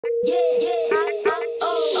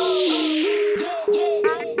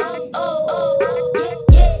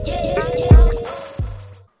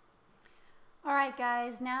Alright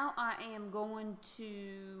guys, now I am going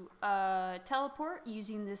to teleport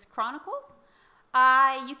using this Chronicle.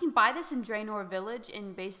 You can buy this in Draenor Village,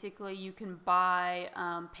 and basically you can buy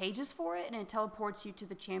pages for it, and it teleports you to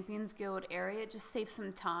the Champions Guild area. It just saves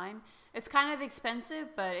some time. It's kind of expensive,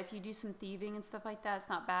 but if you do some thieving and stuff like that, it's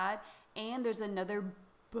not bad. And there's another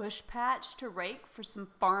bush patch to rake for some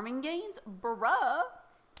farming gains. Bruh!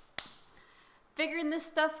 Figuring this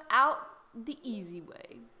stuff out the easy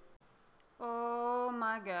way. Oh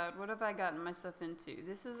my god, what have I gotten myself into?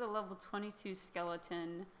 This is a level 22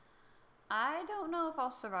 skeleton. I don't know if I'll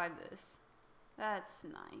survive this. That's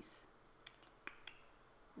nice.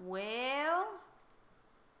 Well,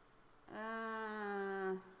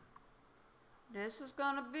 this is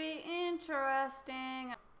gonna be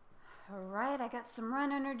interesting. Alright, I got some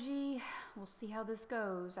run energy. We'll see how this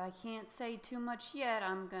goes. I can't say too much yet.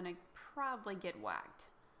 I'm gonna probably get whacked.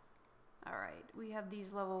 Alright, we have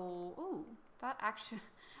these level... Ooh, that actually...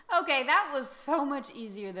 Okay, that was so much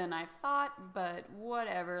easier than I thought, but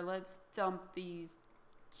whatever. Let's dump these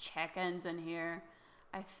check-ins in here.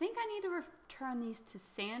 I think I need to return these to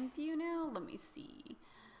Sandview now. Let me see.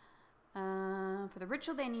 For the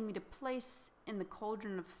ritual, they need me to place in the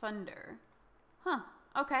Cauldron of Thunder. Huh,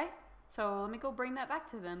 okay. So let me go bring that back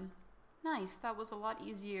to them. Nice, that was a lot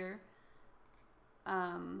easier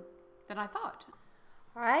than I thought.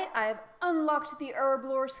 Alright, I've unlocked the herb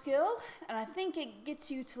lore skill, and I think it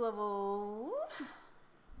gets you to level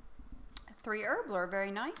 3 herb lore.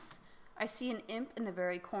 Very nice. I see an imp in the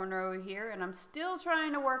very corner over here, and I'm still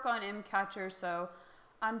trying to work on imp catcher, so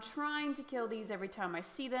I'm trying to kill these every time I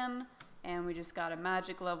see them, and we just got a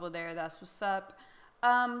magic level there. That's what's up.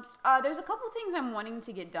 There's a couple things I'm wanting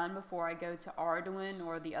to get done before I go to Arduin,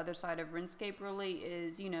 or the other side of Runescape really,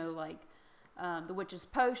 is, you know, like the Witch's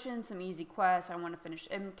Potion, some easy quests. I want to finish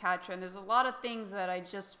imp catcher, and there's a lot of things that I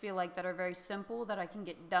just feel like that are very simple that I can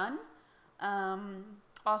get done.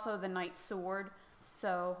 Also the Knight's Sword,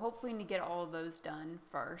 so hoping to get all of those done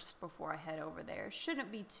first before I head over there.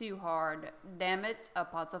 Shouldn't be too hard. Damn it, a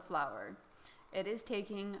pot of flour. It is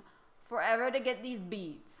taking forever to get these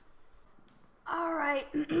beads. Alright,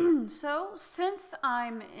 so since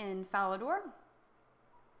I'm in Falador,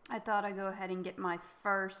 I thought I'd go ahead and get my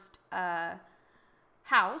first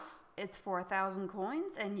house. It's for 1,000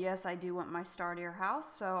 coins, and yes, I do want my starter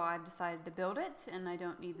house, so I've decided to build it, and I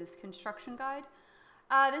don't need this construction guide.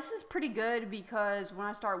 This is pretty good because when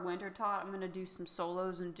I start Wintertot, I'm going to do some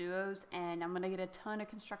solos and duos, and I'm going to get a ton of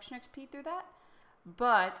construction XP through that.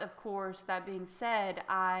 But, of course, that being said,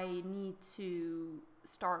 I need to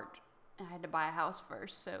start... I had to buy a house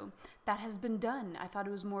first, so that has been done. I thought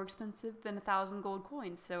it was more expensive than 1,000 gold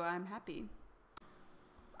coins, so I'm happy.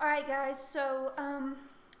 Alright guys, so I'm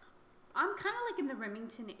kind of like in the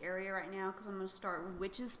Remington area right now because I'm going to start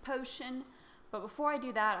Witch's Potion. But before I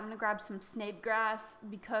do that, I'm going to grab some snape grass,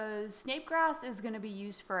 because snape grass is going to be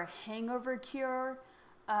used for a hangover cure,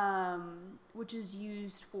 which is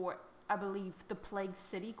used for, I believe, the Plague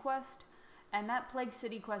City quest. And that Plague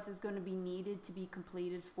City quest is going to be needed to be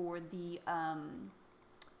completed for the,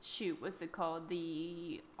 what's it called?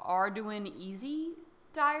 The Arduin Easy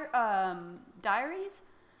Diaries.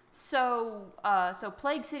 So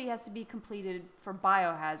Plague City has to be completed for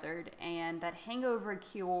Biohazard, and that hangover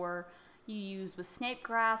cure you use with snape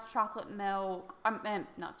grass, chocolate milk,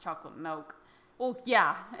 not chocolate milk. Well,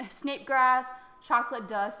 yeah, snape grass, chocolate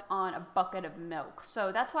dust on a bucket of milk.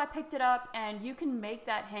 So that's why I picked it up, and you can make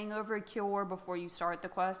that hangover cure before you start the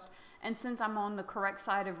quest. And since I'm on the correct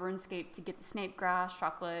side of RuneScape to get the snape grass,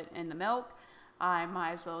 chocolate, and the milk, I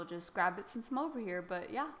might as well just grab it since I'm over here,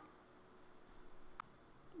 but yeah.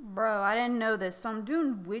 Bro, I didn't know this, so I'm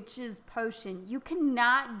doing Witch's Potion. You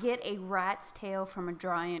cannot get a rat's tail from a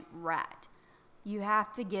giant rat. You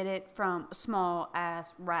have to get it from a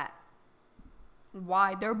small-ass rat.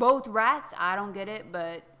 Why? They're both rats. I don't get it,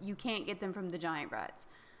 but you can't get them from the giant rats.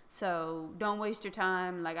 So don't waste your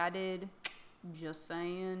time like I did. Just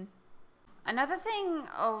saying. Another thing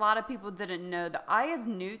a lot of people didn't know, the Eye of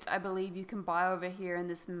Newt, I believe you can buy over here in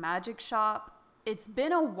this magic shop. It's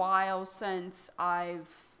been a while since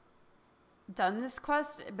I've done this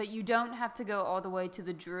quest, but you don't have to go all the way to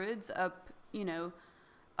the Druids up, you know,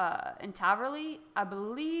 in Taverley. I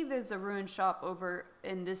believe there's a ruin shop over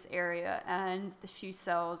in this area, and she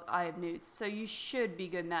sells Eye of Newts, so you should be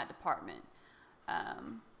good in that department.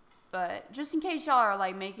 But just in case y'all are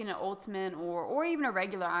like making an ultimate or even a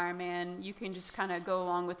regular Ironman, you can just kind of go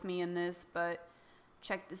along with me in this. But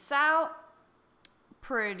check this out.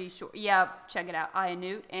 Pretty sure. Yeah, check it out. I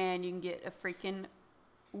Newt, and you can get a freaking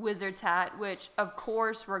wizard's hat, which of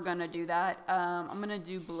course we're gonna do that. I'm gonna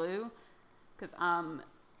do blue because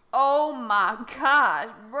oh my gosh,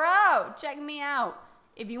 bro, check me out.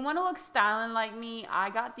 If you want to look styling like me, I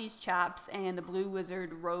got these chaps and the blue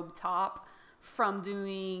wizard robe top from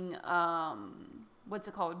doing what's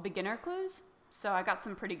it called, beginner clues. So I got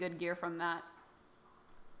some pretty good gear from that.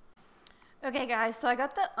 Okay guys, so I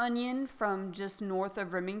got the onion from just north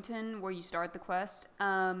of Remington where you start the quest.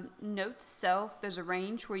 Note to self, there's a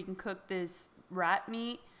range where you can cook this rat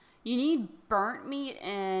meat. You need burnt meat,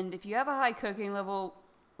 and if you have a high cooking level,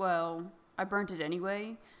 well, I burnt it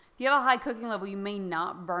anyway. If you have a high cooking level, you may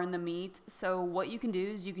not burn the meat. So what you can do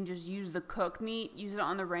is you can just use the cooked meat, use it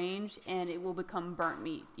on the range, and it will become burnt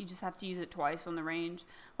meat. You just have to use it twice on the range.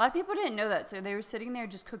 A lot of people didn't know that, so they were sitting there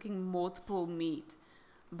just cooking multiple meat.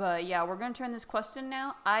 But yeah, we're going to turn this quest in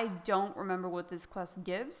now. I don't remember what this quest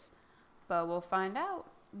gives, but we'll find out.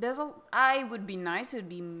 I would be nice, it would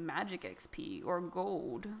be magic XP or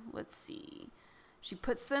gold. Let's see. She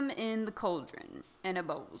puts them in the cauldron and a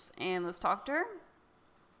bowls. And let's talk to her.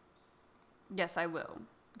 Yes, I will.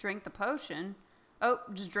 Drink the potion. Oh,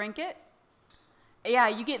 just drink it. Yeah,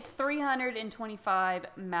 you get 325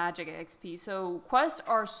 magic XP. So quests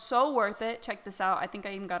are so worth it. Check this out. I think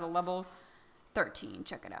I even got a level 13.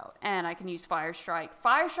 Check it out. And I can use Fire Strike.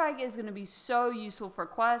 Fire Strike is going to be so useful for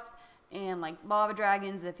quests and like lava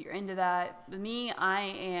dragons if you're into that. With me, I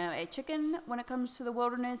am a chicken when it comes to the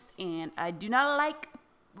wilderness, and I do not like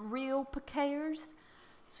real picayers.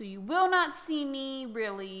 So you will not see me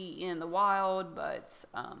really in the wild, but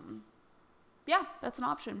yeah, that's an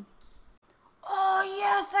option. Oh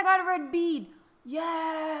yes, I got a red bead.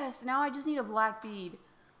 Yes, now I just need a black bead.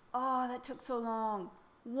 Oh, that took so long.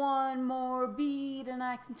 One more bead and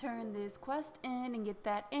I can turn this quest in and get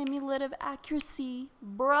that amulet of accuracy.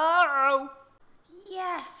 Bro!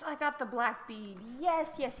 Yes, I got the black bead.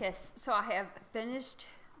 Yes, yes, yes. So I have finished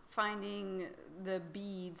finding the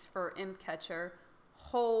beads for Imp Catcher.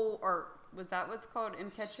 Or was that what's called?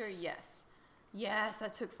 Imp Catcher? Yes. Yes,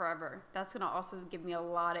 that took forever. That's going to also give me a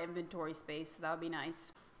lot of inventory space, so that would be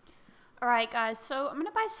nice. Alright guys, so I'm going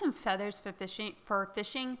to buy some feathers for fishing.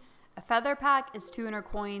 A feather pack is 200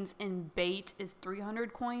 coins and bait is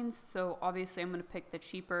 300 coins. So obviously I'm going to pick the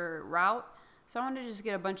cheaper route. So I'm going to just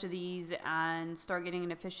get a bunch of these and start getting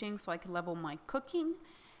into fishing so I can level my cooking.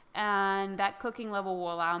 And that cooking level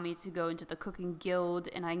will allow me to go into the cooking guild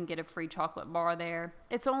and I can get a free chocolate bar there.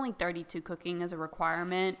 It's only 32 cooking as a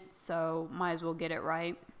requirement, so might as well get it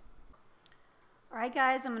right. Alright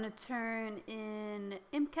guys, I'm going to turn in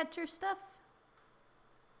Imp Catcher stuff.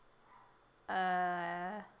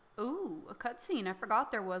 Ooh, a cutscene. I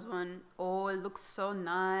forgot there was one. Oh, it looks so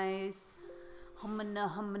nice. Humana,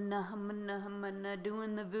 humana, humana, humana,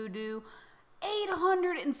 doing the voodoo.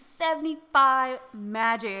 875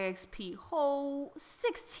 magic XP. Oh,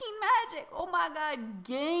 16 magic. Oh my god.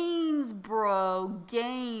 Gains, bro.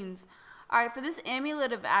 Gains. Alright, for this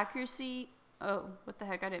amulet of accuracy. Oh, what the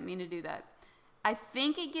heck? I didn't mean to do that. I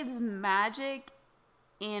think it gives magic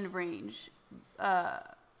and range.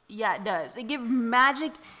 Yeah, it does. It gives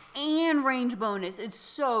magic and range bonus. It's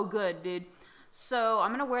so good, dude. So I'm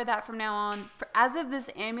going to wear that from now on. As of this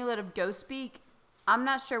amulet of Ghost Speak, I'm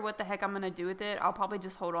not sure what the heck I'm going to do with it. I'll probably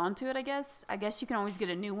just hold on to it, I guess. I guess you can always get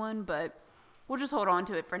a new one, but we'll just hold on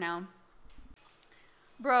to it for now.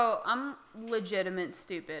 Bro, I'm legitimate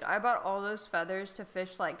stupid. I bought all those feathers to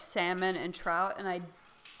fish like salmon and trout, and I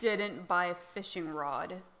didn't buy a fishing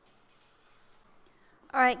rod.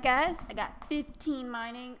 Alright guys, I got 15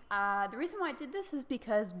 mining. The reason why I did this is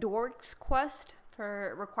because Dork's quest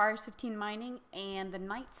requires 15 mining and the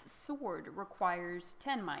Knight's Sword requires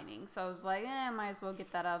 10 mining. So I was like, might as well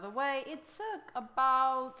get that out of the way. It took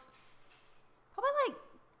about probably like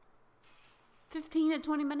 15 to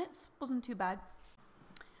 20 minutes. Wasn't too bad.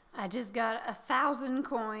 I just got 1,000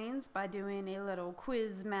 coins by doing a little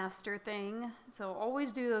quiz master thing. So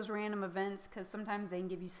always do those random events because sometimes they can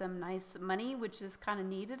give you some nice money, which is kind of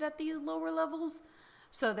needed at these lower levels.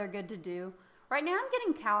 So they're good to do. Right now I'm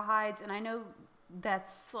getting cowhides, and I know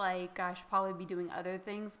that's like I should probably be doing other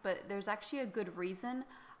things, but there's actually a good reason.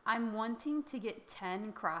 I'm wanting to get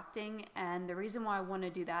 10 crafting, and the reason why I want to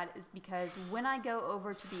do that is because when I go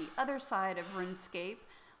over to the other side of Runescape,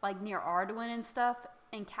 like near Arduin and stuff,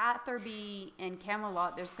 in Catherby and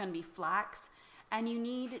Camelot, there's going to be flax, and you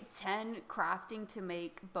need 10 crafting to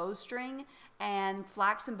make bowstring, and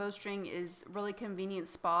flax and bowstring is really convenient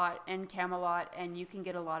spot in Camelot, and you can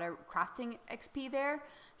get a lot of crafting XP there.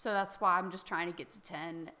 So that's why I'm just trying to get to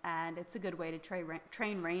 10, and it's a good way to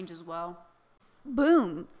train range as well.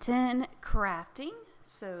 Boom, 10 crafting.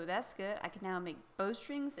 so that's good. I can now make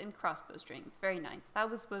bowstrings and crossbow strings. Very nice. That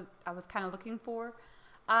was what I was kind of looking for.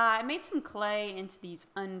 I made some clay into these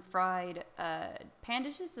unfried pan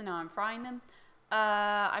dishes, and now I'm frying them.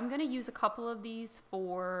 I'm going to use a couple of these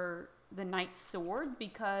for the knight's sword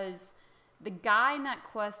because the guy in that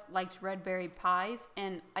quest likes red berry pies,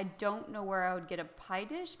 and I don't know where I would get a pie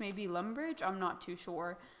dish. Maybe Lumbridge? I'm not too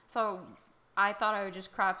sure. So I thought I would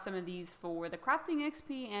just craft some of these for the crafting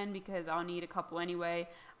XP and because I'll need a couple anyway.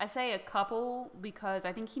 I say a couple because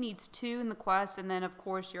I think he needs 2 in the quest, and then of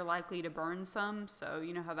course you're likely to burn some, so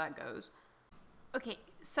you know how that goes. Okay,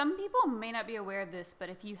 some people may not be aware of this, but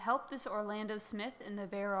if you help this Orlando Smith in the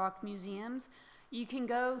Varrock Museums, you can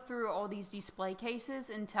go through all these display cases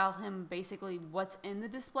and tell him basically what's in the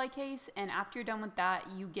display case, and after you're done with that,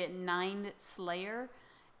 you get 9 Slayer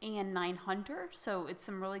and 9 Hunter, so it's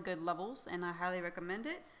some really good levels, and I highly recommend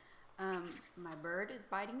it. My bird is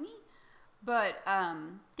biting me, but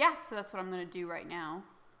yeah, so that's what I'm going to do right now.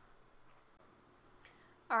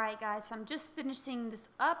 Alright guys, so I'm just finishing this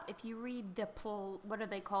up. If you read the, what are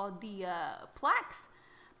they called, the plaques,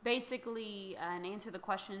 basically, and answer the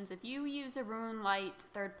questions. If you use a RuneLite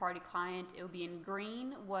third-party client, it will be in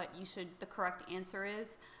green what the correct answer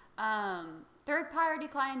is. Third-party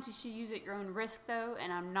clients, you should use at your own risk though,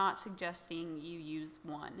 and I'm not suggesting you use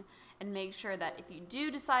one. And make sure that if you do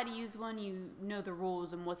decide to use one, you know the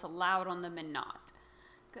rules and what's allowed on them and not.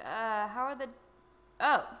 How are the...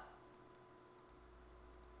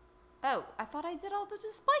 Oh, I thought I did all the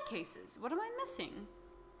display cases. What am I missing?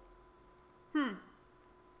 I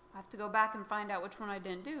have to go back and find out which one I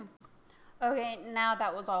didn't do. Okay, now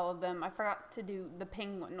that was all of them. I forgot to do the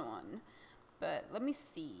penguin one. But let me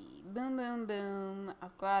see. Boom, boom, boom. I'm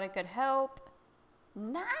glad I could help.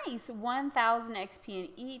 Nice! 1,000 XP in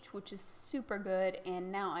each, which is super good.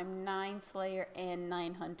 And now I'm 9 Slayer and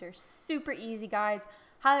 9 Hunter. Super easy, guys.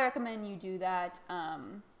 Highly recommend you do that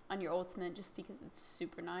on your ultimate just because it's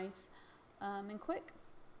super nice and quick.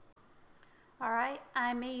 Alright,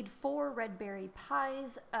 I made 4 red berry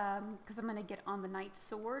pies because I'm going to get on the knight's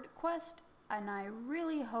sword quest. And I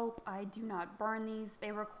really hope I do not burn these.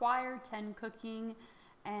 They require 10 cooking,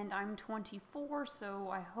 and I'm 24, so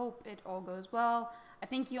I hope it all goes well. I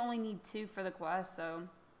think you only need 2 for the quest, so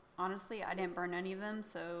honestly, I didn't burn any of them,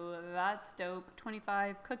 so that's dope.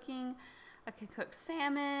 25 cooking. I can cook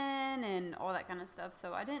salmon and all that kind of stuff,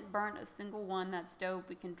 so I didn't burn a single one. That's dope.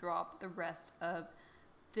 We can drop the rest of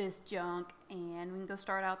this junk, and we can go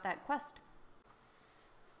start out that quest.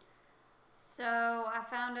 So I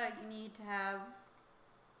found out you need to have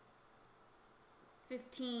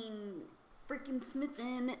 15 freaking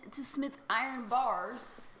smithing to smith iron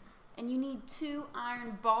bars, and you need 2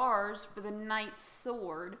 iron bars for the knight's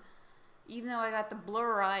sword, even though I got the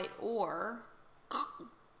blurite ore.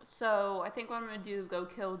 So I think what I'm going to do is go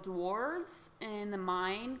kill dwarves in the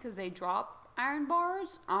mine because they drop iron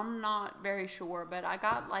bars. I'm not very sure, but I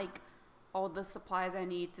got like all the supplies I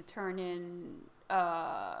need to turn in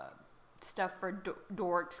stuff for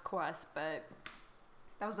Doric's quest, but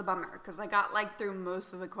that was a bummer because I got like through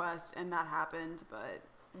most of the quest and that happened, but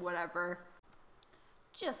whatever.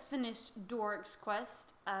 Just finished Doric's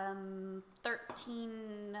quest.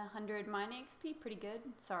 1300 mining XP, pretty good.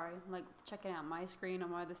 Sorry, I'm like checking out my screen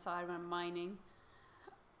on my other side when I'm mining.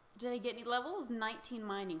 Did I get any levels? 19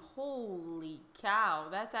 mining. Holy cow,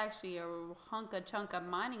 that's actually a chunk of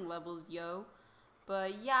mining levels, yo.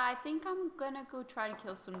 But yeah, I think I'm gonna go try to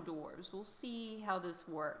kill some dwarves. We'll see how this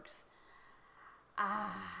works.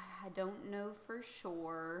 I don't know for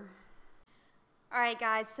sure. Alright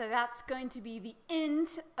guys, so that's going to be the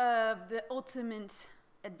end of the Ultimate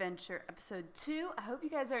Adventure Episode 2. I hope you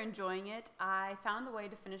guys are enjoying it. I found the way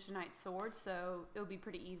to finish a knight's sword, so it'll be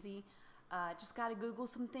pretty easy. Just gotta Google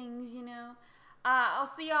some things, you know. I'll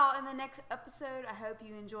see y'all in the next episode. I hope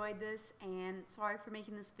you enjoyed this, and sorry for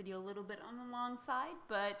making this video a little bit on the long side,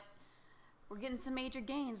 but we're getting some major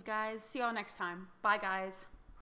gains, guys. See y'all next time. Bye, guys.